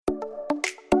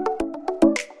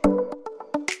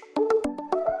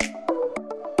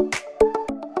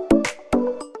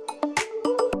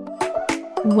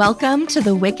Welcome to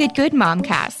the Wicked Good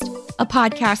Momcast, a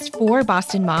podcast for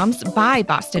Boston moms by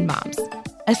Boston moms.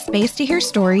 A space to hear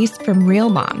stories from real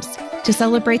moms, to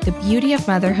celebrate the beauty of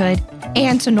motherhood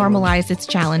and to normalize its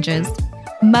challenges.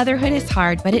 Motherhood is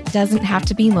hard, but it doesn't have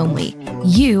to be lonely.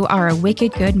 You are a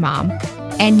wicked good mom.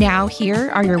 And now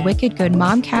here are your Wicked Good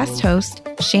Momcast hosts,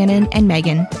 Shannon and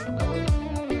Megan.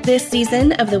 This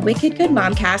season of the Wicked Good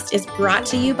Momcast is brought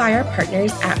to you by our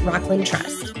partners at Rockland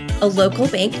Trust, a local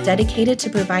bank dedicated to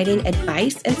providing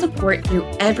advice and support through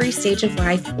every stage of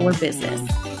life or business.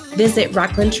 Visit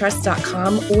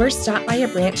rocklandtrust.com or stop by a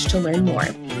branch to learn more.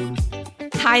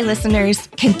 Hi, listeners.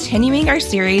 Continuing our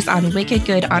series on Wicked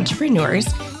Good Entrepreneurs,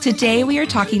 today we are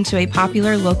talking to a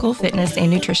popular local fitness and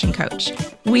nutrition coach.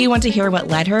 We want to hear what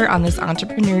led her on this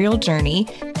entrepreneurial journey,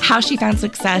 how she found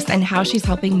success, and how she's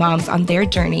helping moms on their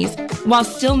journeys while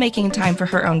still making time for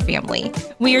her own family.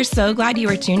 We are so glad you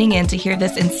are tuning in to hear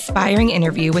this inspiring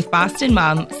interview with Boston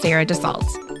mom, Sarah Dussault.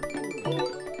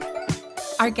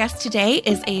 Our guest today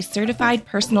is a certified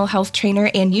personal health trainer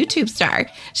and YouTube star.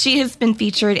 She has been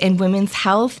featured in Women's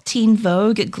Health, Teen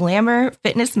Vogue, Glamour,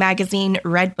 Fitness Magazine,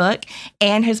 Red Book,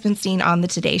 and has been seen on The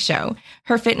Today Show.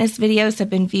 Her fitness videos have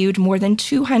been viewed more than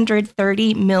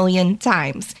 230 million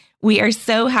times. We are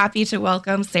so happy to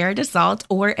welcome Sarah Dussault,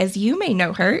 or as you may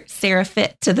know her, Sarah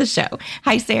Fit, to the show.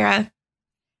 Hi, Sarah.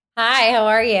 Hi, how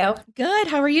are you? Good.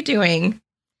 How are you doing?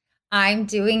 I'm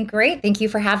doing great. Thank you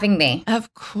for having me.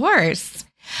 Of course.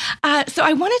 So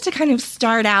I wanted to kind of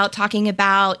start out talking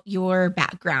about your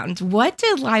background. What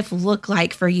did life look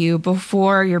like for you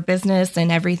before your business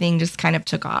and everything just kind of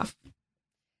took off?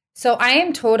 So I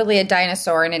am totally a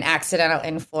dinosaur and an accidental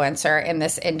influencer in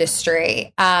this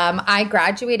industry. I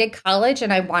graduated college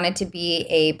and I wanted to be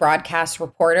a broadcast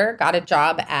reporter, got a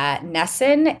job at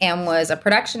Nessun and was a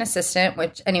production assistant,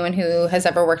 which anyone who has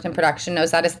ever worked in production knows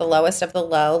that is the lowest of the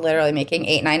low, literally making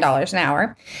 $8, $9 an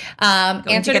hour.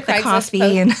 Answered to get the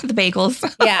coffee and the bagels.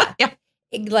 Yeah.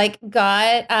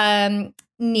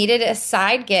 Needed a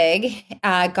side gig,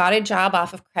 got a job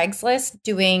off of Craigslist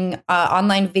doing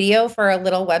online video for a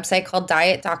little website called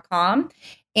diet.com,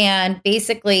 and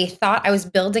basically thought I was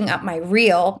building up my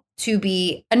reel to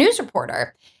be a news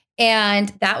reporter. And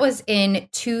that was in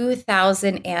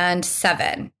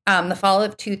 2007, the fall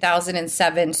of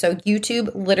 2007. So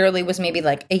YouTube literally was maybe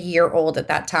like a year old at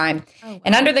that time. Oh, wow.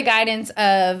 And under the guidance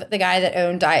of the guy that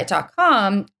owned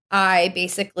diet.com, I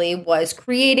basically was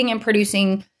creating and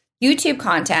producing YouTube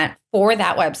content for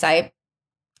that website.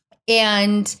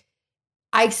 And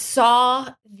I saw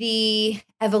the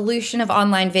evolution of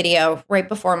online video right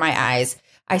before my eyes.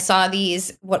 I saw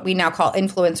these, what we now call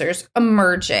influencers,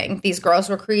 emerging. These girls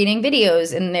were creating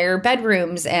videos in their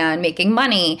bedrooms and making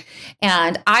money.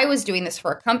 And I was doing this for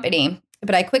a company,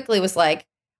 but I quickly was like,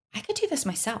 I could do this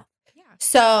myself. Yeah.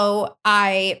 So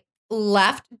I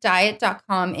left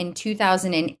diet.com in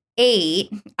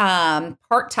 2008,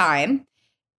 part-time.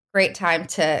 Great time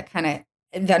to kind of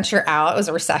venture out. It was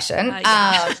a recession.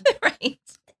 Right.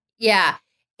 Yeah.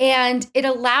 And it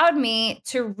allowed me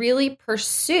to really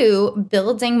pursue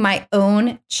building my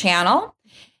own channel.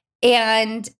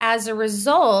 And as a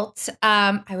result,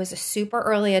 I was a super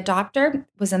early adopter,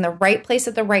 was in the right place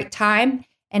at the right time.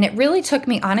 And it really took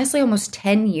me, honestly, almost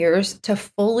 10 years to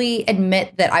fully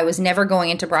admit that I was never going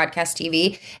into broadcast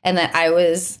TV and that I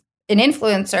was an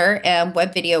influencer and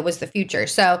web video was the future.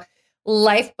 So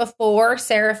life before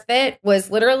Sarah Fit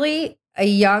was literally a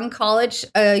young college,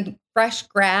 a fresh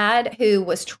grad who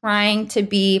was trying to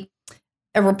be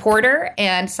a reporter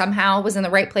and somehow was in the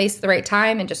right place at the right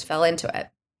time and just fell into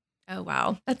it. Oh,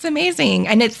 wow. That's amazing.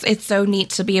 And it's so neat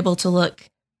to be able to look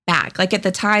back. Like at the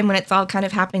time when it's all kind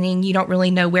of happening, you don't really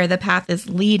know where the path is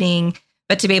leading,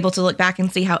 but to be able to look back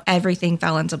and see how everything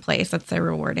fell into place, that's so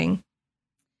rewarding.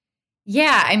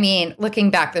 Yeah, I mean, looking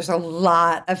back, there's a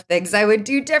lot of things I would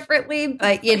do differently.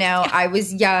 But, I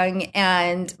was young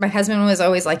and my husband was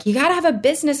always like, you got to have a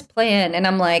business plan. And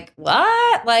I'm like,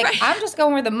 what? Like, right. I'm just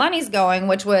going where the money's going,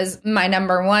 which was my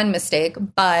number one mistake.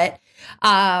 But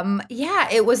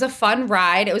it was a fun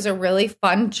ride. It was a really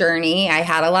fun journey. I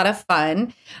had a lot of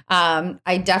fun.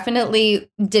 I definitely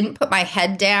didn't put my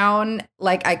head down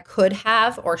like I could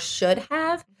have or should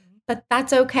have. But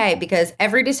that's okay because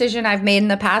every decision I've made in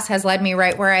the past has led me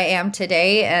right where I am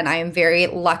today. And I am very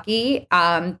lucky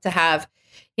to have,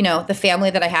 the family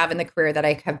that I have and the career that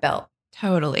I have built.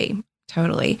 Totally.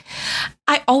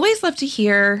 I always love to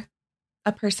hear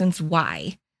a person's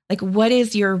why. Like, what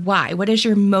is your why? What is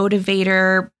your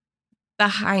motivator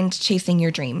behind chasing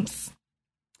your dreams?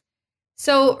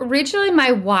 So originally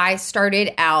my why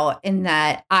started out in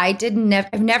that I've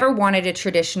never wanted a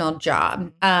traditional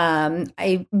job.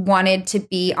 I wanted to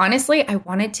be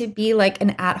like an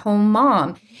at-home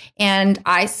mom. And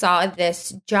I saw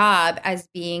this job as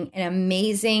being an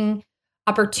amazing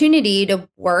opportunity to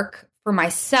work for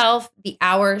myself, the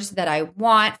hours that I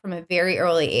want from a very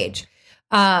early age.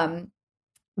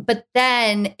 But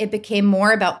then it became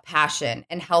more about passion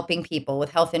and helping people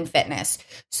with health and fitness.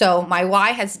 So my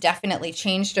why has definitely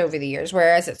changed over the years,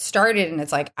 whereas it started and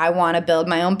it's like, I want to build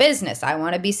my own business. I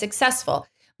want to be successful.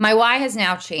 My why has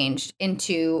now changed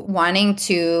into wanting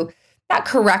to not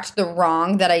correct the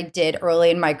wrong that I did early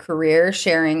in my career,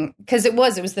 sharing, because it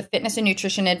was the fitness and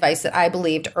nutrition advice that I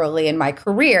believed early in my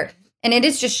career. And it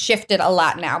has just shifted a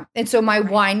lot now. And so my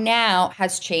why now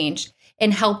has changed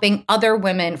in helping other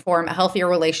women form a healthier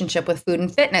relationship with food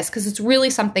and fitness, because it's really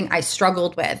something I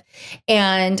struggled with.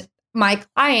 And my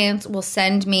clients will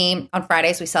send me on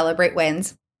Fridays, we celebrate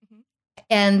wins,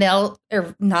 and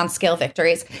or non-scale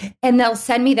victories, and they'll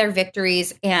send me their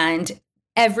victories. And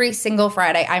every single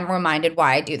Friday, I'm reminded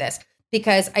why I do this,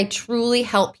 because I truly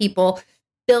help people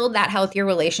build that healthier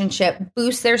relationship,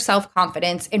 boost their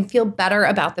self-confidence, and feel better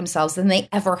about themselves than they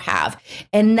ever have.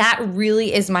 And that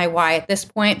really is my why at this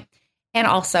point. And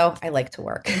also, I like to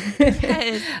work.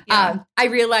 Yes, yeah. I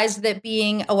realized that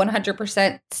being a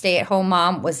 100% stay-at-home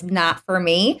mom was not for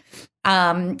me.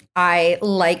 I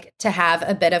like to have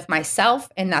a bit of myself,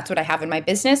 and that's what I have in my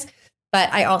business.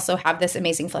 But I also have this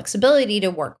amazing flexibility to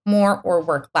work more or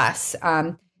work less,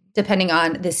 depending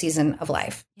on the season of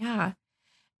life. Yeah.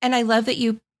 And I love that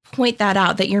you point that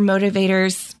out, that your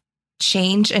motivators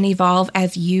change and evolve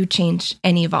as you change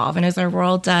and evolve, and as our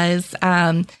world does.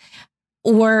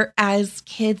 Or as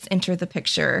kids enter the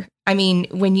picture. I mean,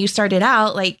 when you started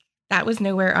out, like that was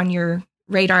nowhere on your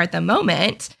radar at the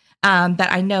moment. But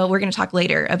I know we're going to talk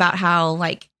later about how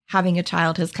like having a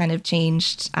child has kind of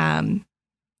changed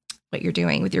what you're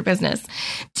doing with your business.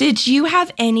 Did you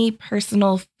have any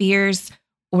personal fears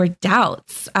or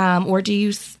doubts? Or do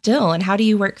you still? And how do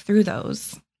you work through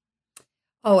those?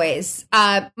 Always.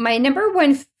 My number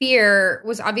one fear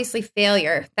was obviously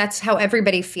failure. That's how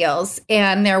everybody feels.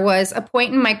 And there was a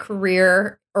point in my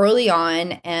career early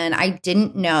on, and I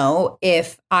didn't know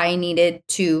if I needed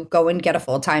to go and get a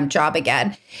full-time job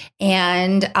again.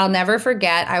 And I'll never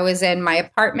forget, I was in my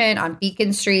apartment on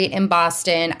Beacon Street in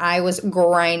Boston. I was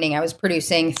grinding. I was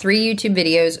producing 3 YouTube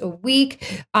videos a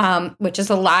week, which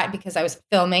is a lot because I was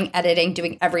filming, editing,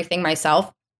 doing everything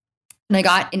myself. And I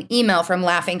got an email from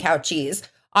Laughing Cow Cheese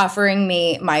offering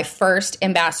me my first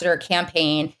ambassador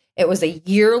campaign. It was a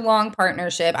year-long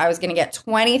partnership. I was going to get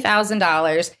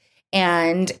 $20,000.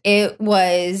 And it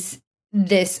was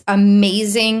this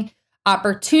amazing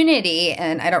opportunity.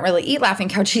 And I don't really eat Laughing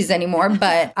Cow Cheese anymore,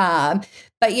 but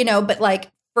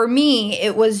like for me,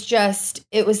 it was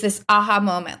this aha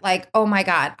moment. Like, oh my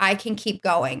God, I can keep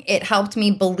going. It helped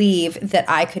me believe that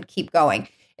I could keep going.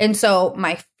 And so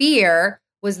my fear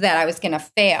was that I was going to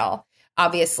fail,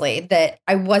 obviously, that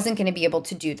I wasn't going to be able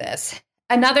to do this.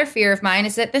 Another fear of mine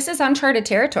is that this is uncharted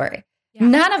territory. Yeah.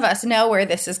 None of us know where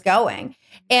this is going.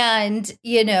 And,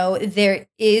 there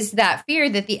is that fear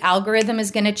that the algorithm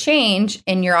is going to change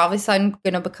and you're all of a sudden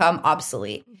going to become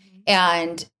obsolete. Mm-hmm.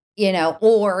 And,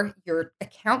 or your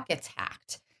account gets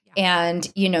hacked. Yeah.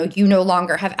 And, you no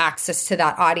longer have access to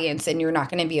that audience and you're not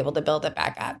going to be able to build it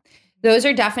back up. Those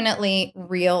are definitely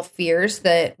real fears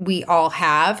that we all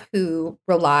have who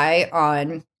rely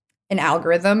on an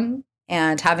algorithm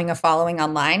and having a following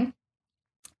online.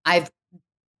 I've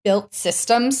built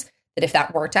systems that if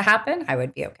that were to happen, I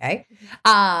would be okay.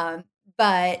 But,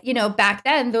 back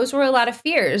then, those were a lot of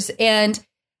fears. And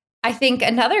I think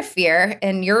another fear,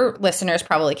 and your listeners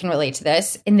probably can relate to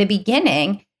this, in the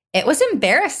beginning, it was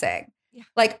embarrassing. Yeah.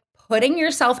 Like, putting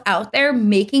yourself out there,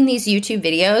 making these YouTube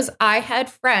videos. I had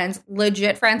friends,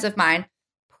 legit friends of mine,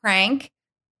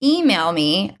 email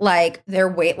me like their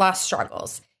weight loss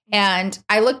struggles. And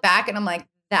I look back and I'm like,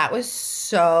 that was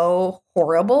so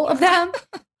horrible of them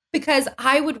because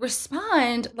I would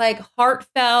respond like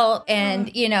heartfelt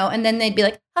and, and then they'd be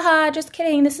like, haha, just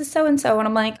kidding. This is so-and-so. And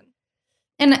I'm like,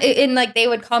 and like they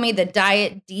would call me the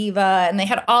diet diva and they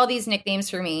had all these nicknames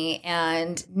for me.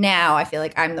 And now I feel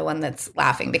like I'm the one that's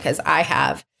laughing because I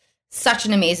have such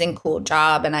an amazing, cool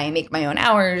job and I make my own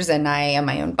hours and I am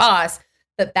my own boss.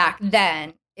 But back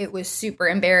then it was super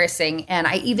embarrassing. And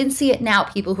I even see it now.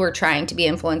 People who are trying to be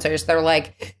influencers, they're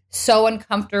like so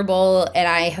uncomfortable. And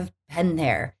I have been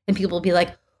there and people will be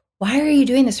like, why are you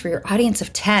doing this for your audience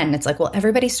of 10? It's like, well,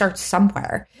 everybody starts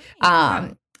somewhere.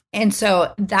 And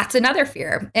so that's another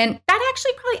fear. And that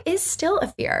actually probably is still a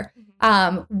fear.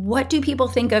 What do people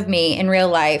think of me in real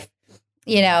life?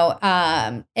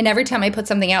 And every time I put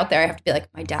something out there, I have to be like,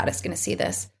 my dad is going to see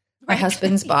this. My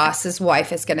husband's boss, his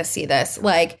wife is going to see this.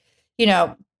 Like,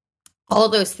 all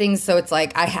of those things. So it's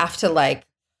like, I have to like,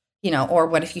 or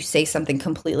what if you say something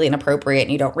completely inappropriate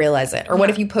and you don't realize it? Or what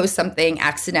if you post something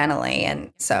accidentally?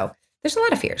 And so there's a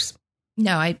lot of fears.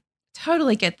 No, I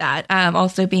totally get that.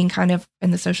 Also being kind of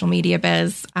in the social media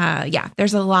biz.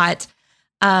 There's a lot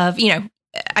of,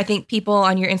 I think people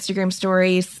on your Instagram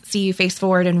stories see you face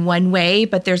forward in one way,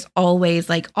 but there's always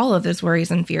like all of those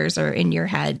worries and fears are in your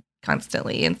head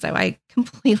constantly. And so I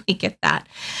completely get that.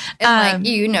 And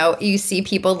you see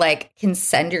people like can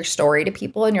send your story to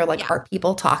people and you're like, are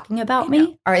people talking about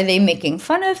me? Are they making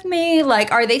fun of me?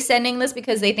 Like, are they sending this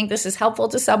because they think this is helpful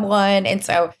to someone? And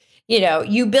so,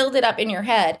 you build it up in your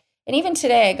head. And even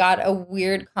today I got a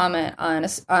weird comment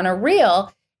on a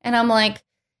reel and I'm like,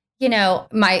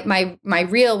 my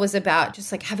reel was about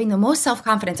just like having the most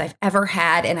self-confidence I've ever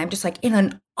had. And I'm just like in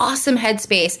an awesome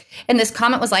headspace. And this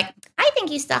comment was like, I think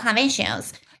you still have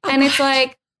issues. And it's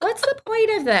like, what's the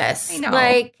point of this? I know.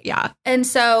 Like, yeah. And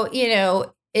so,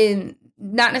 in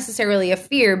not necessarily a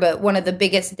fear, but one of the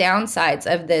biggest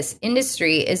downsides of this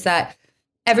industry is that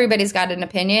everybody's got an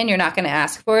opinion. You're not going to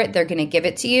ask for it. They're going to give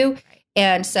it to you.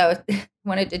 And so I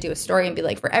wanted to do a story and be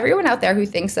like, for everyone out there who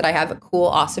thinks that I have a cool,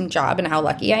 awesome job and how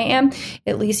lucky I am,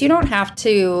 at least you don't have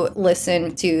to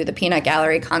listen to the peanut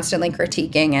gallery constantly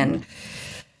critiquing and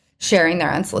sharing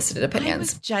their unsolicited opinions. I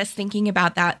was just thinking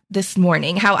about that this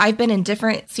morning, how I've been in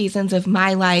different seasons of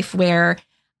my life where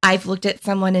I've looked at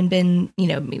someone and been,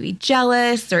 maybe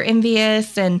jealous or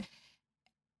envious. And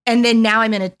then now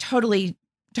I'm in a totally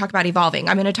talk about evolving.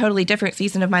 I'm in a totally different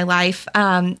season of my life.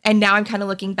 And now I'm kind of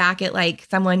looking back at like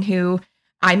someone who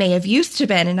I may have used to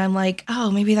been. And I'm like,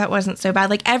 oh, maybe that wasn't so bad.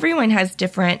 Like everyone has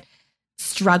different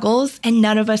struggles and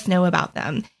none of us know about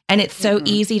them. And it's so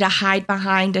easy to hide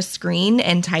behind a screen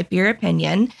and type your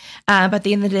opinion. But at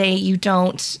the end of the day, you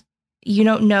don't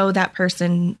know that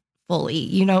person fully.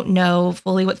 You don't know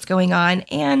fully what's going on.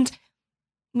 And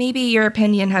maybe your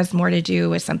opinion has more to do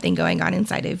with something going on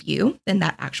inside of you than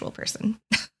that actual person.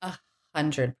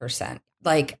 100%.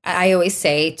 Like I always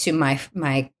say to my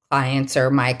clients or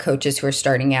my coaches who are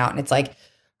starting out, and it's like,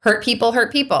 hurt people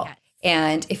hurt people. Yes.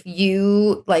 And if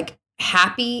you like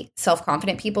happy,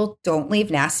 self-confident people don't leave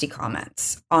nasty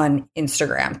comments on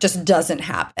Instagram, just doesn't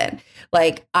happen.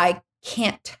 Like I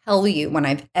can't tell you when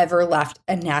I've ever left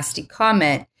a nasty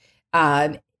comment.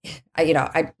 I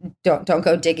don't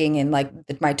go digging in like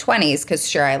my 20s because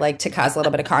sure, I like to cause a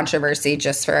little bit of controversy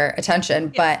just for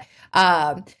attention. Yeah.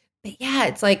 But yeah,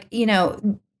 it's like,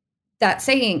 that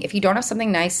saying, if you don't have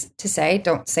something nice to say,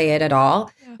 don't say it at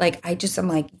all. Yeah. Like, I'm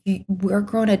like, we're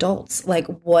grown adults. Like,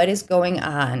 what is going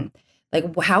on?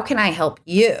 Like, how can I help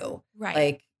you? Right.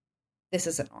 Like, this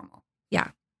isn't normal. Yeah.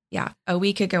 Yeah. Oh,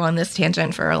 we could go on this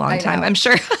tangent for a long time, I'm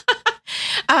sure.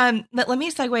 But let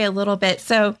me segue a little bit.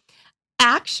 So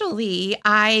actually,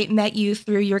 I met you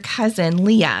through your cousin,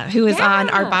 Leah, who is on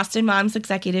our Boston Moms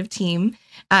executive team.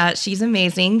 She's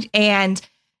amazing. And,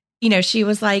 she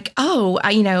was like, oh,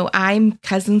 I'm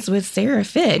cousins with Sarah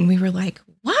Fitt. And we were like,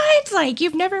 what? Like,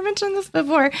 you've never mentioned this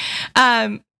before.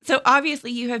 So obviously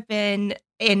you have been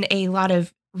in a lot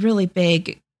of really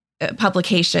big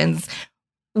publications.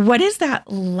 What is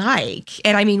that like?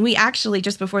 And I mean, we actually,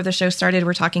 just before the show started,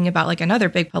 we're talking about like another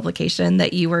big publication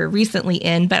that you were recently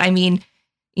in. But I mean,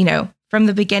 from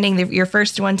the beginning, your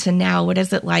first one to now, what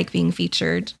is it like being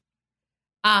featured?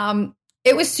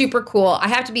 It was super cool. I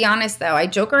have to be honest, though. I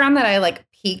joke around that I like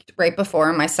peaked right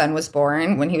before my son was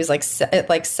born when he was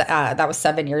that was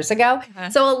 7 years ago. Uh-huh.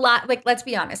 So a lot, like, let's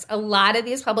be honest, a lot of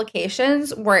these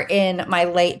publications were in my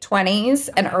late 20s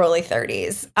and early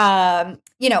 30s.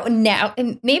 Now,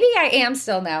 and maybe I am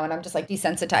still now, and I'm just like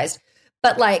desensitized.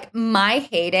 But like my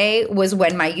heyday was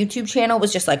when my YouTube channel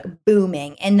was just like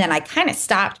booming. And then I kind of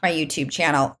stopped my YouTube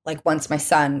channel like once my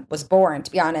son was born,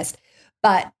 to be honest.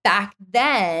 But back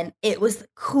then, it was the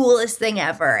coolest thing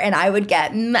ever. And I would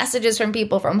get messages from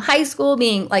people from high school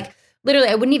being like, literally,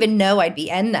 I wouldn't even know I'd be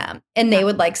in them. And they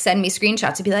would like send me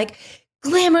screenshots and be like,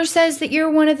 Glamour says that you're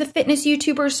one of the fitness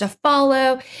YouTubers to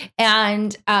follow.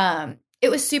 And it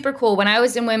was super cool. When I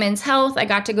was in women's health, I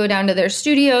got to go down to their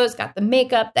studios, got the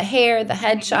makeup, the hair, the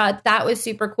headshot. That was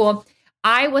super cool.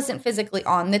 I wasn't physically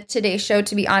on the Today Show,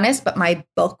 to be honest, but my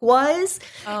book was.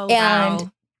 Oh, and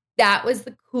wow. That was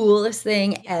the coolest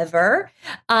thing ever.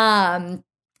 And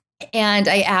And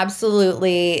I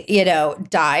absolutely,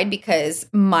 died because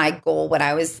my goal when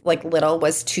I was like little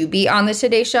was to be on the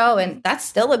Today Show. And that's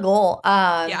still a goal.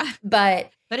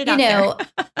 But put it out there.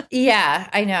 Yeah,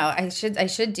 I know. I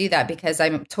should do that because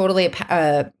I'm totally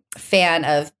a fan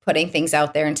of putting things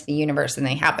out there into the universe and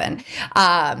they happen.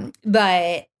 So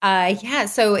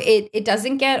it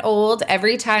doesn't get old.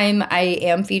 Every time I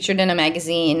am featured in a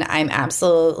magazine, I'm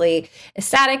absolutely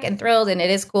ecstatic and thrilled, and it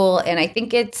is cool. And I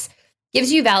think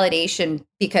gives you validation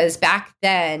because back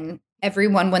then,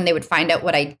 everyone, when they would find out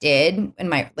what I did in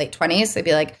my late 20s, they'd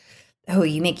be like, oh,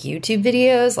 you make YouTube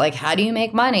videos? Like, how do you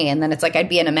make money? And then it's like, I'd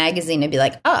be in a magazine and be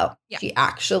like, oh, she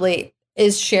actually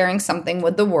is sharing something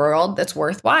with the world that's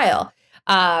worthwhile.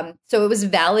 So it was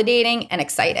validating and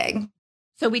exciting.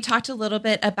 So we talked a little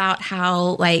bit about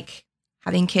how like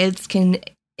having kids can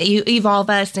evolve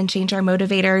us and change our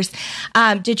motivators.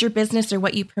 Did your business or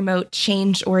what you promote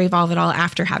change or evolve at all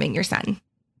after having your son?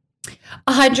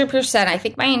 100%. I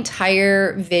think my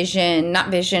entire not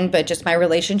vision, but just my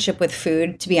relationship with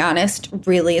food, to be honest,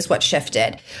 really is what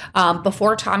shifted.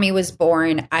 Before Tommy was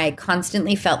born, I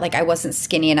constantly felt like I wasn't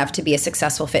skinny enough to be a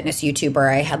successful fitness YouTuber.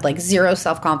 I had like zero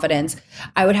self-confidence.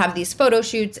 I would have these photo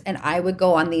shoots and I would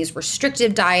go on these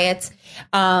restrictive diets,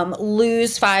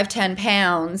 lose 5-10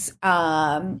 pounds,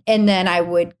 and then I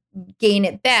would gain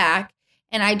it back.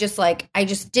 And I just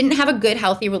didn't have a good,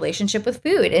 healthy relationship with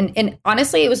food. And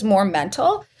honestly, it was more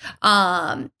mental.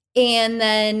 And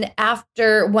then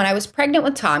when I was pregnant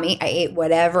with Tommy, I ate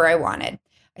whatever I wanted.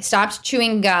 I stopped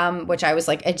chewing gum, which I was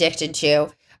like addicted to.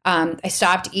 I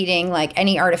stopped eating like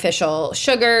any artificial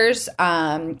sugars.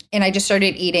 And I just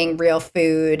started eating real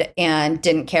food and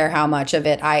didn't care how much of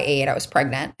it I ate. I was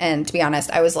pregnant. And to be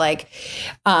honest, I was like,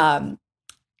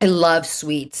 I love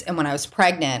sweets. And when I was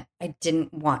pregnant, I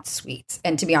didn't want sweets.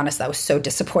 And to be honest, that was so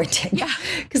disappointing. Yeah.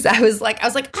 Because I was like,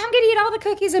 I'm going to eat all the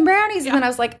cookies and brownies. Yeah. And then I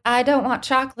was like, I don't want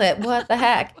chocolate. What the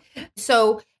heck?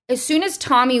 So as soon as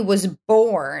Tommy was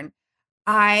born,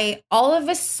 I all of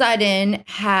a sudden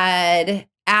had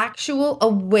actual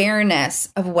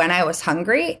awareness of when I was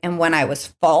hungry and when I was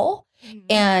full. Mm-hmm.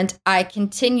 And I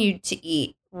continued to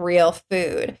eat real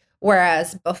food.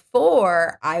 Whereas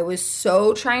before, I was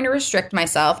so trying to restrict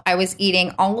myself. I was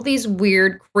eating all these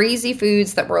weird, crazy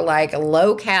foods that were like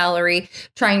low calorie,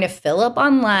 trying to fill up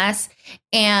on less.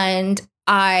 And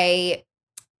I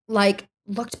like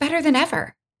looked better than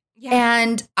ever. Yeah.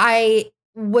 And I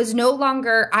was no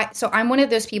longer, so I'm one of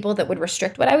those people that would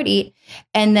restrict what I would eat.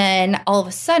 And then all of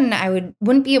a sudden I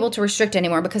wouldn't be able to restrict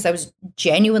anymore because I was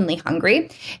genuinely hungry.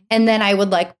 And then I would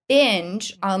like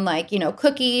binge on like,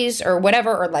 cookies or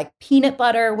whatever, or like peanut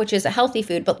butter, which is a healthy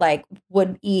food, but like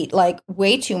would eat like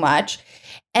way too much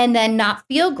and then not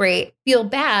feel great, feel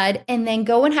bad, and then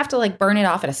go and have to like burn it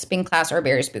off at a spin class or a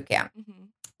berries boot camp. Mm-hmm.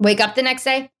 Wake up the next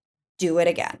day, do it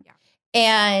again. Yeah.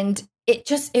 And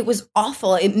it was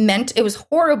awful. It was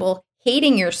horrible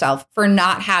hating yourself for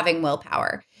not having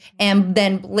willpower and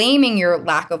then blaming your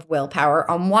lack of willpower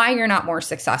on why you're not more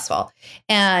successful.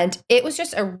 And it was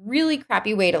just a really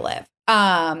crappy way to live.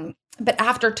 But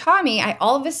after Tommy, I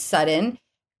all of a sudden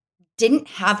didn't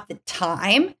have the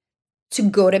time to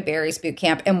go to Barry's boot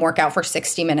camp and work out for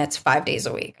 60 minutes, 5 days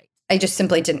a week. I just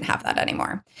simply didn't have that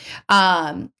anymore.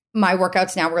 My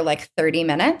workouts now were like 30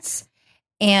 minutes.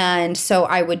 And so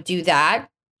I would do that.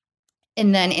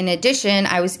 And then in addition,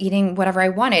 I was eating whatever I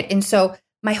wanted. And so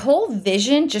my whole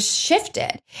vision just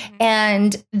shifted. Mm-hmm.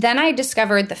 And then I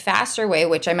discovered the faster way,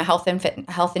 which I'm a fitness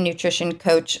and nutrition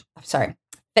coach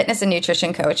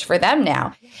for them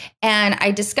now. And I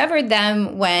discovered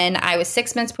them when I was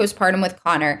 6 months postpartum with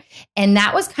Connor. And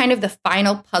that was kind of the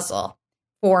final puzzle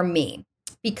for me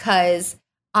because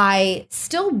I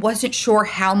still wasn't sure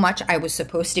how much I was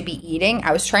supposed to be eating.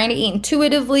 I was trying to eat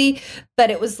intuitively, but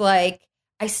it was like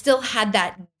I still had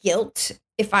that guilt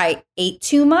if I ate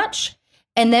too much.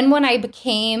 And then when I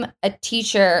became a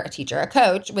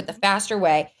coach with the faster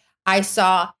way, I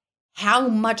saw how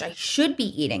much I should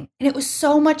be eating. And it was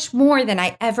so much more than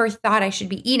I ever thought I should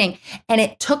be eating. And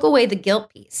it took away the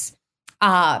guilt piece.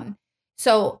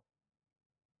 So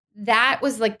that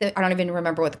was like I don't even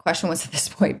remember what the question was at this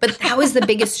point, but that was the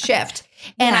biggest shift.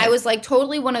 And yes. I was like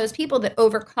totally one of those people that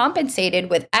overcompensated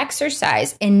with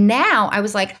exercise. And now I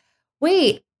was like,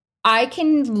 wait, I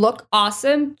can look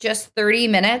awesome just 30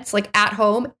 minutes like at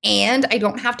home, and I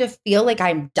don't have to feel like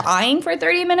I'm dying for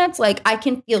 30 minutes. Like I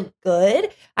can feel good.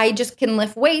 I just can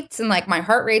lift weights and like my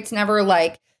heart rate's never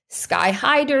like sky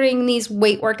high during these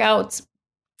weight workouts.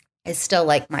 It's still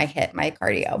like my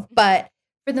cardio, but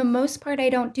for the most part, I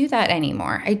don't do that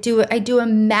anymore. I do a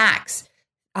max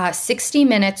 60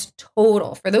 minutes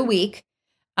total for the week.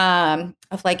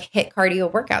 of like HIIT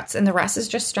cardio workouts, and the rest is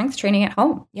just strength training at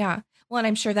home. Yeah. Well, and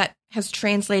I'm sure that has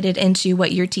translated into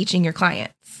what you're teaching your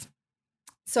clients.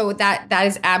 So that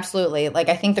is absolutely, like,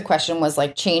 I think the question was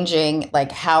like changing,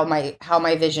 like how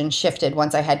my vision shifted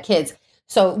once I had kids.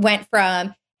 So it went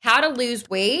from how to lose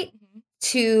weight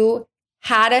to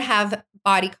how to have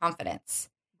body confidence,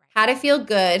 how to feel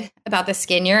good about the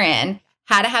skin you're in,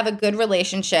 how to have a good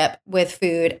relationship with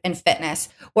food and fitness.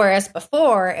 Whereas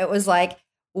before it was like,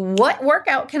 what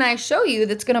workout can I show you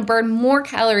that's going to burn more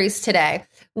calories today?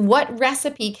 What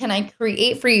recipe can I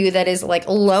create for you that is like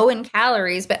low in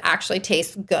calories, but actually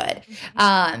tastes good?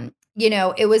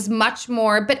 It was much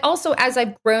more, but also as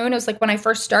I've grown, it was like when I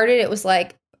first started, it was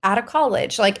like out of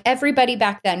college, like everybody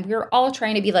back then, we were all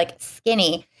trying to be like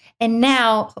skinny. And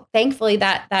now, thankfully,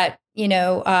 that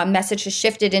message has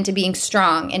shifted into being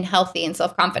strong and healthy and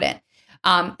self-confident.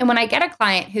 And when I get a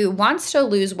client who wants to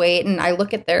lose weight and I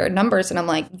look at their numbers and I'm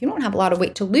like, you don't have a lot of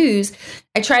weight to lose,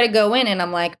 I try to go in and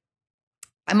I'm like,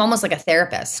 I'm almost like a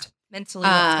therapist. Mentally,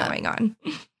 what's going on?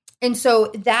 And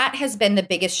so that has been the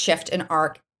biggest shift and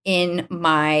arc in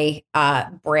my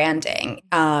branding,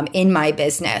 in my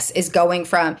business, is going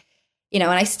from, and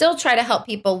I still try to help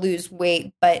people lose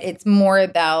weight, but it's more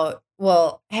about,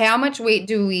 well, how much weight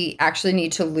do we actually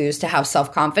need to lose to have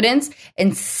self-confidence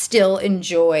and still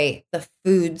enjoy the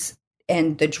foods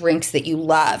and the drinks that you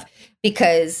love?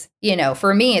 Because,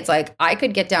 for me, it's like I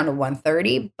could get down to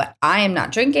 130, but I am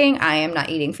not drinking. I am not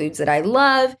eating foods that I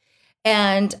love,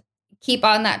 and keep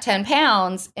on that 10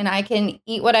 pounds, and I can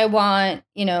eat what I want.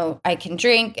 I can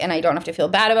drink and I don't have to feel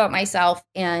bad about myself.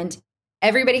 And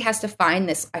everybody has to find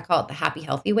this, I call it the happy,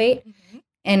 healthy weight. Mm-hmm.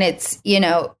 And it's,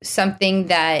 something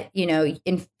that,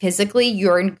 in physically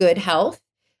you're in good health,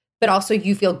 but also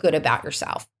you feel good about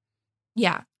yourself.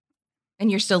 Yeah. And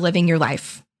you're still living your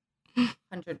life.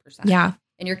 100%. Yeah.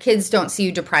 And your kids don't see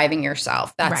you depriving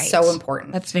yourself. That's right. So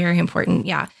important. That's very important.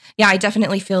 Yeah. Yeah. I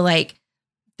definitely feel like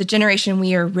the generation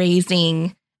we are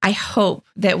raising, I hope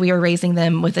that we are raising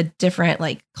them with a different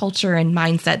like culture and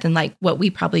mindset than like what we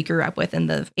probably grew up with in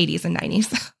the 80s and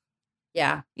 90s.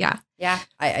 Yeah. Yeah. Yeah.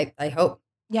 I hope.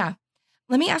 Yeah.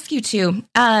 Let me ask you too.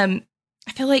 I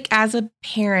feel like as a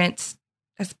parent,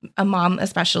 as a mom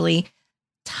especially,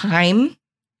 time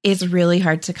is really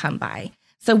hard to come by.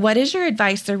 So what is your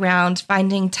advice around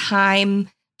finding time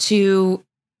to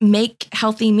make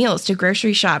healthy meals, to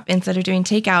grocery shop instead of doing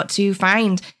takeout, to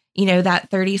find, that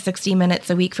 30, 60 minutes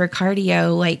a week for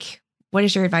cardio? Like, what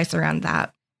is your advice around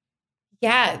that?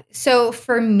 Yeah. So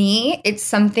for me, it's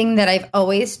something that I've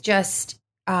always just,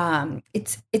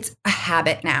 it's a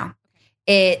habit now.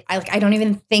 I don't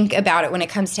even think about it when it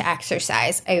comes to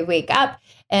exercise. I wake up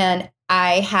and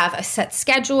I have a set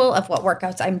schedule of what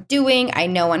workouts I'm doing. I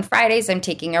know on Fridays I'm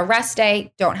taking a rest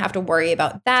day. Don't have to worry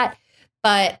about that.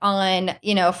 But on,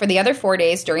 for the other 4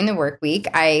 days during the work week,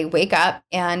 I wake up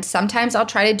and sometimes I'll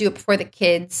try to do it before the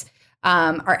kids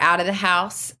are out of the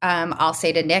house. I'll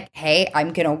say to Nick, hey,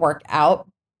 I'm going to work out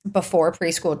before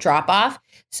preschool drop off.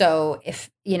 So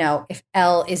if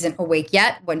Elle isn't awake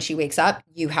yet, when she wakes up,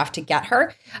 you have to get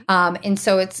her. And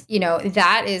so it's,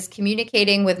 that is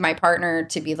communicating with my partner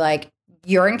to be like,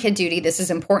 you're in kid duty. This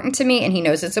is important to me. And he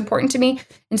knows it's important to me.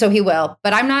 And so he will,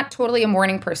 but I'm not totally a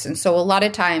morning person. So a lot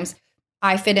of times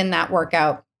I fit in that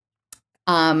workout.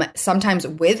 Sometimes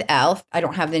with Elle, I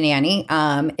don't have the nanny.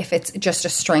 If it's just a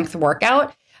strength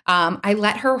workout, I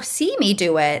let her see me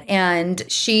do it. And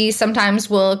she sometimes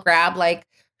will grab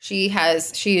she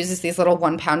uses these little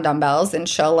 1 pound dumbbells and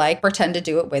she'll pretend to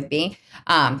do it with me.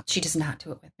 She does not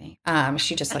do it with me.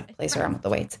 She just plays around with the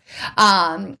weights.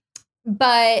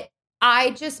 But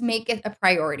I just make it a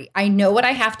priority. I know what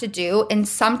I have to do. And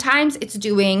sometimes it's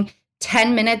doing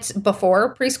 10 minutes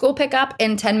before preschool pickup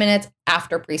and 10 minutes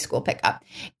after preschool pickup.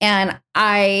 And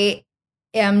I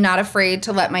am not afraid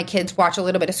to let my kids watch a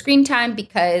little bit of screen time,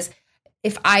 because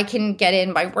if I can get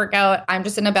in my workout, I'm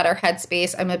just in a better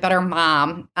headspace. I'm a better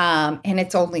mom. And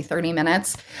it's only 30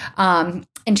 minutes. And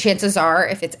chances are,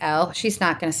 if it's Elle, she's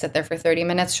not going to sit there for 30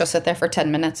 minutes. She'll sit there for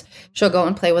 10 minutes. She'll go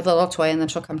and play with a little toy, and then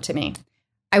she'll come to me.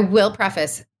 I will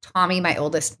preface, Tommy, my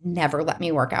oldest, never let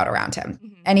me work out around him.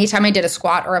 Mm-hmm. Anytime I did a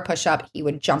squat or a push-up, he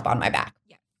would jump on my back.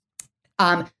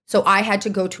 Yeah. So I had to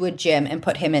go to a gym and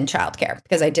put him in childcare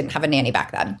because I didn't have a nanny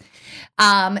back then.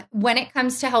 When it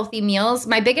comes to healthy meals,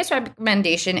 my biggest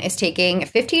recommendation is taking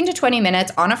 15 to 20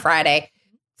 minutes on a Friday.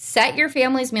 Set your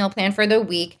family's meal plan for the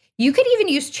week. You could even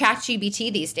use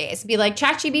ChatGPT these days. Be like,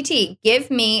 ChatGPT,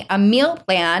 give me a meal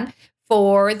plan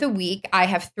for the week. I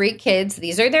have 3 kids.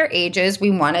 These are their ages.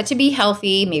 We want it to be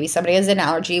healthy. Maybe somebody has an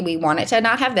allergy. We want it to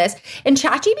not have this. And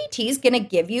ChatGPT is going to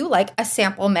give you like a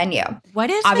sample menu. What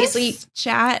is obviously this?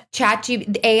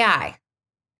 ChatGPT AI.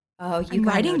 Oh, you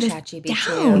got writing this ChatGPT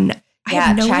down. I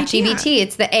have no ChatGPT. idea.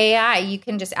 It's the AI. You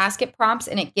can just ask it prompts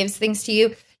and it gives things to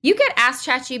you. You could ask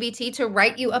ChatGPT to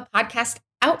write you a podcast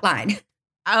outline.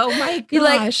 Oh my gosh,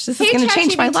 like, this is going to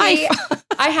change my life.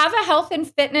 I have a health and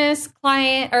fitness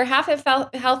client or have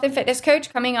a health and fitness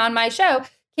coach coming on my show.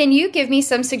 Can you give me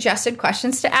some suggested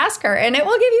questions to ask her? And it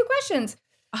will give you questions.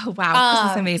 Oh, wow.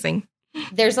 This is amazing.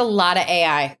 There's a lot of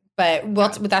AI, but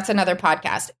that's another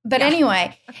podcast. But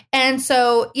anyway, and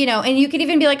so, and you could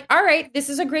even be like, all right, this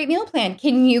is a great meal plan.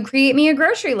 Can you create me a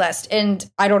grocery list? And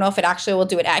I don't know if it actually will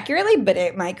do it accurately, but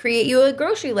it might create you a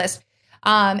grocery list.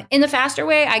 In the faster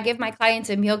way, I give my clients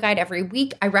a meal guide every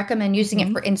week. I recommend using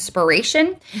it for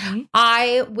inspiration.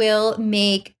 I will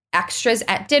make extras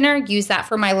at dinner, use that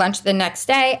for my lunch the next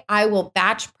day. I will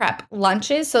batch prep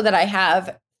lunches so that I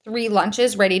have 3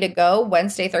 lunches ready to go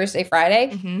Wednesday, Thursday,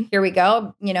 Friday. Here we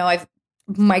go. I've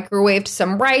microwaved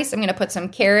some rice. I'm going to put some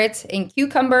carrots and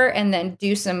cucumber and then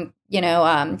do some,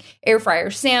 air fryer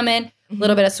salmon, a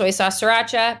little bit of soy sauce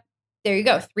sriracha. There you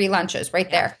go. 3 lunches right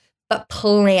there. But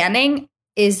planning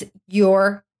is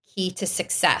your key to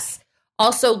success.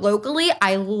 Also, locally,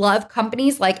 I love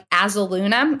companies like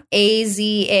Azaluna,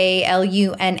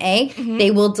 Azaluna. They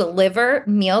will deliver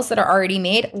meals that are already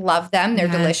made. Love them. They're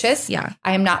delicious. Yeah.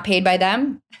 I am not paid by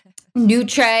them.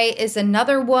 Nutre is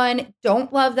another one.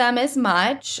 Don't love them as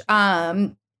much.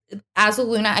 Azaluna,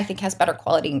 I think, has better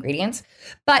quality ingredients.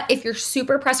 But if you're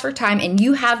super pressed for time and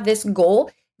you have this goal,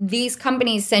 these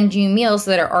companies send you meals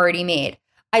that are already made.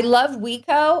 I love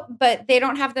Weco, but they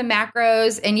don't have the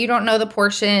macros and you don't know the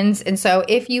portions. And so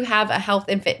if you have a health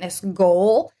and fitness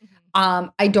goal,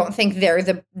 I don't think they're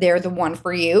the one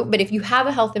for you. But if you have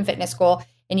a health and fitness goal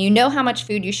and you know how much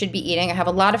food you should be eating, I have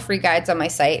a lot of free guides on my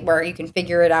site where you can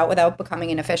figure it out without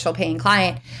becoming an official paying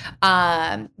client.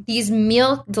 These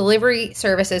meal delivery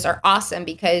services are awesome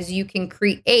because you can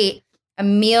create a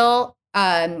meal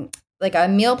like a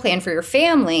meal plan for your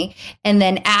family and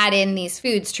then add in these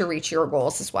foods to reach your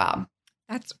goals as well.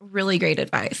 That's really great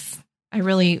advice. I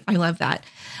love that.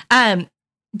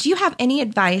 Do you have any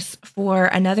advice for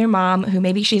another mom who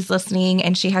maybe she's listening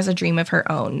and she has a dream of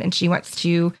her own and she wants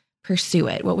to pursue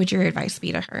it? What would your advice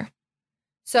be to her?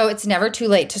 So it's never too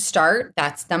late to start.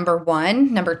 That's number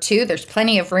 1. Number 2, there's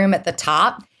plenty of room at the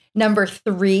top. Number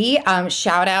 3,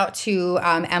 shout out to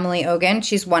Emily Ogan.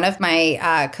 She's one of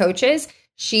my coaches.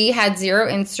 She had 0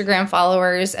 Instagram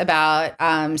followers about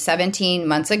 17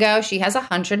 months ago. She has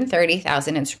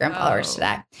 130,000 Instagram followers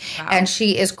today. Wow. And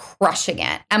she is crushing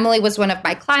it. Emily was one of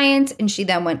my clients, and she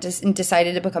then went and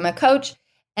decided to become a coach.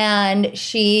 And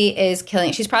she is killing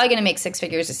it. She's probably going to make 6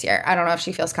 figures this year. I don't know if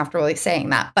she feels comfortable saying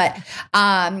that, but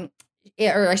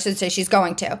or I should say she's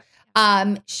going to.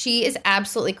 She is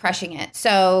absolutely crushing it.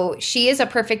 So she is a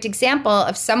perfect example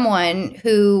of someone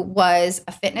who was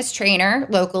a fitness trainer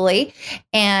locally,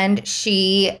 and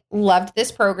she loved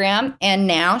this program, and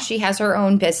now she has her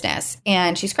own business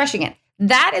and she's crushing it.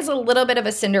 That is a little bit of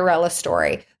a Cinderella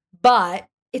story, but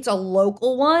it's a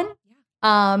local one.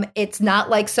 It's not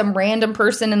like some random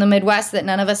person in the Midwest that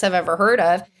none of us have ever heard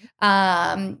of.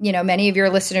 Many of your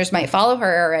listeners might follow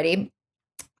her already.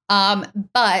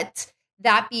 But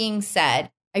that being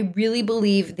said, I really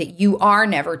believe that you are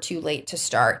never too late to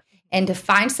start and to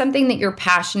find something that you're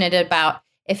passionate about.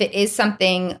 If it is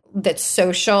something that's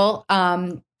social,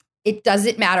 it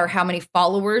doesn't matter how many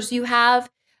followers you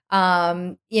have.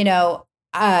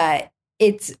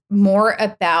 It's more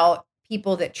about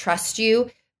people that trust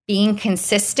you, being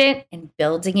consistent, and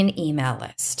building an email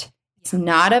list. It's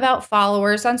not about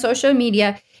followers on social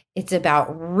media. It's about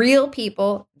real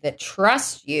people that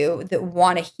trust you, that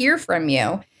want to hear from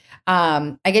you.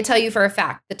 I can tell you for a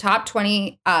fact, the top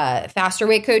 20 faster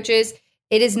weight coaches,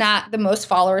 it is not the most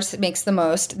followers that makes the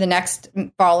most. The next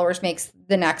followers makes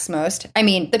the next most. I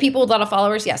mean, the people with a lot of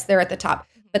followers, yes, they're at the top.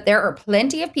 But there are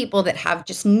plenty of people that have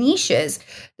just niches.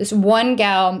 This one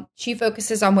gal, she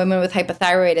focuses on women with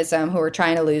hypothyroidism who are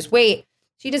trying to lose weight.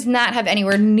 She does not have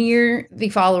anywhere near the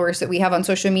followers that we have on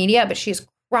social media, but she's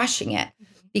crushing it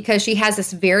because she has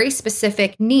this very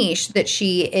specific niche that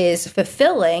she is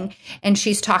fulfilling, and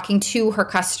she's talking to her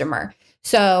customer.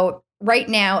 So right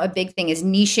now, a big thing is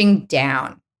niching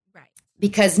down, right?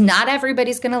 Because not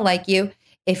everybody's going to like you.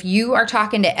 If you are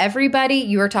talking to everybody,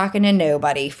 you are talking to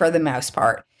nobody for the most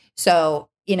part. So,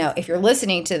 if you're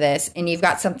listening to this and you've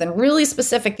got something really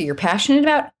specific that you're passionate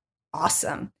about,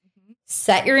 awesome.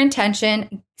 Set your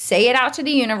intention, say it out to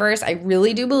the universe. I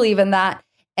really do believe in that.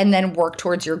 and then work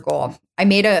towards your goal. I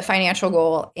made a financial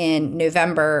goal in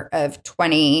November of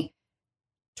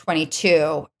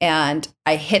 2022, and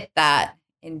I hit that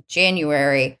in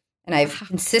January, and I've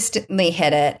consistently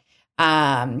hit it.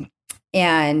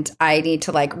 And I need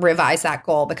to like revise that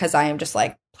goal because I am just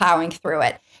like plowing through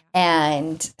it.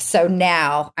 And so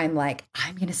now I'm like,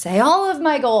 I'm going to say all of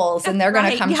my goals and they're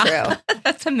going to come true.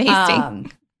 That's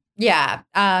amazing. But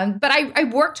I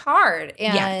worked hard,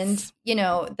 and, you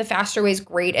know, the Faster Way is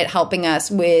great at helping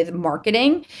us with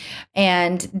marketing.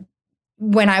 And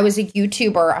when I was a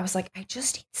YouTuber, I was like, I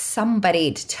just need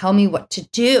somebody to tell me what to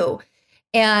do.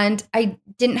 And I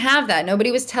didn't have that.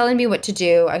 Nobody was telling me what to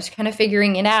do. I was kind of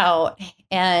figuring it out.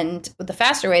 And with the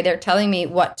Faster Way, they're telling me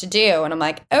what to do. And I'm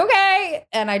like, okay.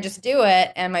 And I just do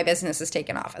it. And my business has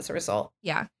taken off as a result.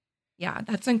 Yeah. Yeah,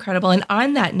 that's incredible. And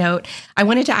on that note, I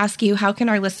wanted to ask you, how can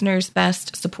our listeners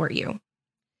best support you?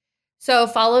 So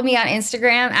follow me on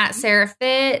Instagram at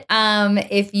SarahFit.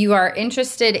 If you are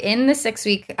interested in the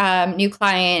 6-week new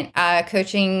client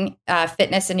coaching,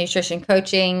 fitness and nutrition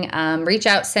coaching, reach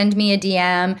out, send me a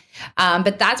DM.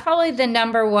 But that's probably the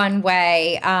number one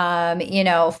way.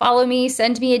 Follow me,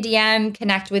 send me a DM,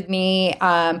 connect with me.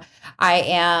 I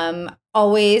am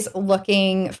always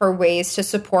looking for ways to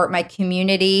support my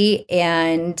community.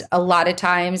 And a lot of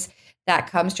times that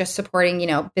comes just supporting,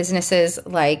 businesses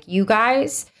like you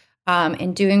guys.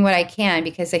 And doing what I can,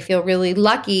 because I feel really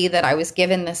lucky that I was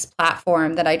given this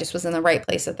platform, that I just was in the right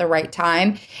place at the right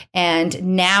time.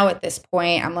 And now at this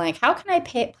point, I'm like, how can I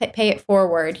pay it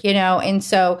forward, And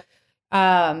so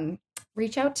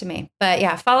reach out to me. But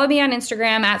yeah, follow me on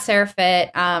Instagram at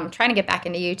SarahFit. I'm trying to get back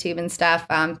into YouTube and stuff.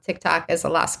 TikTok is a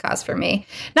lost cause for me.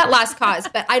 Not lost cause,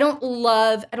 but I don't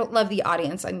love the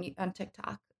audience on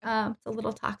TikTok. It's a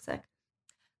little toxic.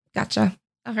 Gotcha.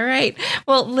 All right.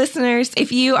 Well, listeners,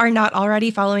 if you are not already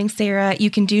following Sarah,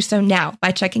 you can do so now by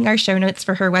checking our show notes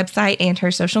for her website and her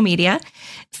social media.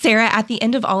 Sarah, at the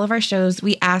end of all of our shows,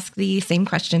 we ask the same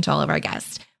question to all of our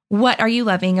guests. What are you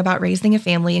loving about raising a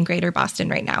family in Greater Boston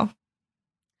right now?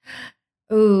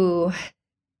 Ooh,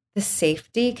 the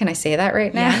safety. Can I say that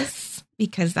right now? Yes,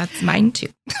 because that's mine too.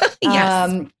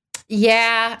 Yes.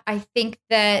 Yeah, I think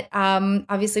that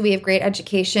obviously we have great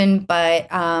education, but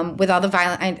with all the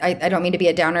violence, I don't mean to be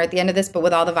a downer at the end of this, but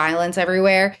with all the violence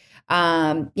everywhere,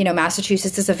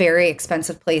 Massachusetts is a very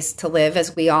expensive place to live,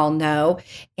 as we all know.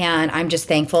 And I'm just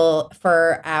thankful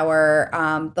for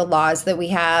the laws that we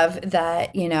have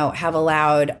that, have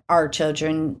allowed our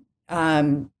children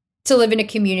to live in a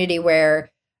community where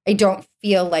I don't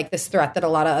feel like this threat that a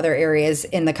lot of other areas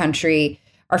in the country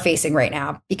are facing right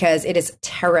now, because it is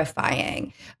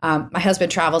terrifying. My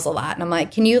husband travels a lot, and I'm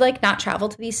like, can you not travel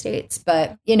to these states?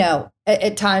 But,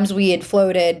 at times we had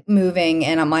floated moving,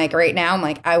 and I'm like, right now,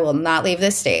 I will not leave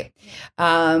this state.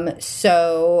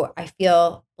 So I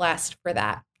feel blessed for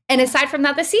that. And aside from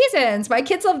that, the seasons, my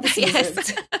kids love the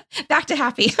seasons. Yes. Back to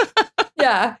happy.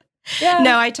 Yeah.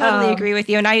 No, I totally agree with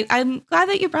you. And I'm glad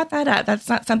that you brought that up. That's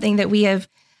not something that we have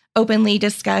openly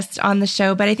discussed on the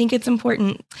show, but I think it's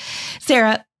important.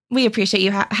 Sarah, we appreciate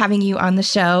you having you on the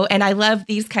show. And I love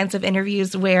these kinds of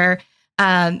interviews where,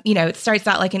 it starts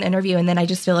out like an interview and then I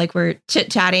just feel like we're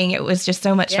chit-chatting. It was just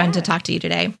so much fun to talk to you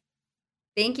today.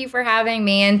 Thank you for having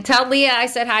me, and tell Leah I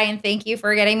said hi, and thank you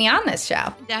for getting me on this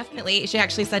show. Definitely. She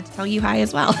actually said to tell you hi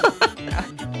as well.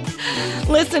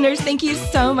 Listeners, thank you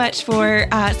so much for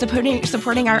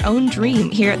supporting our own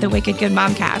dream here at the Wicked Good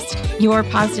Momcast. Your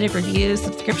positive reviews,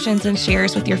 subscriptions, and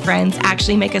shares with your friends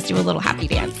actually make us do a little happy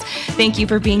dance. Thank you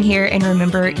for being here, and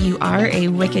remember, you are a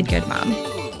wicked good mom.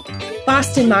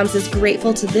 Boston Moms is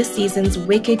grateful to this season's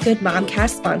Wicked Good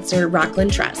Momcast sponsor,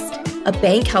 Rockland Trust, a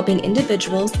bank helping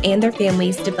individuals and their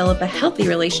families develop a healthy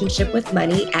relationship with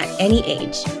money at any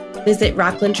age. Visit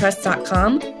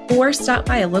rocklandtrust.com or stop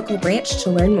by a local branch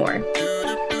to learn more.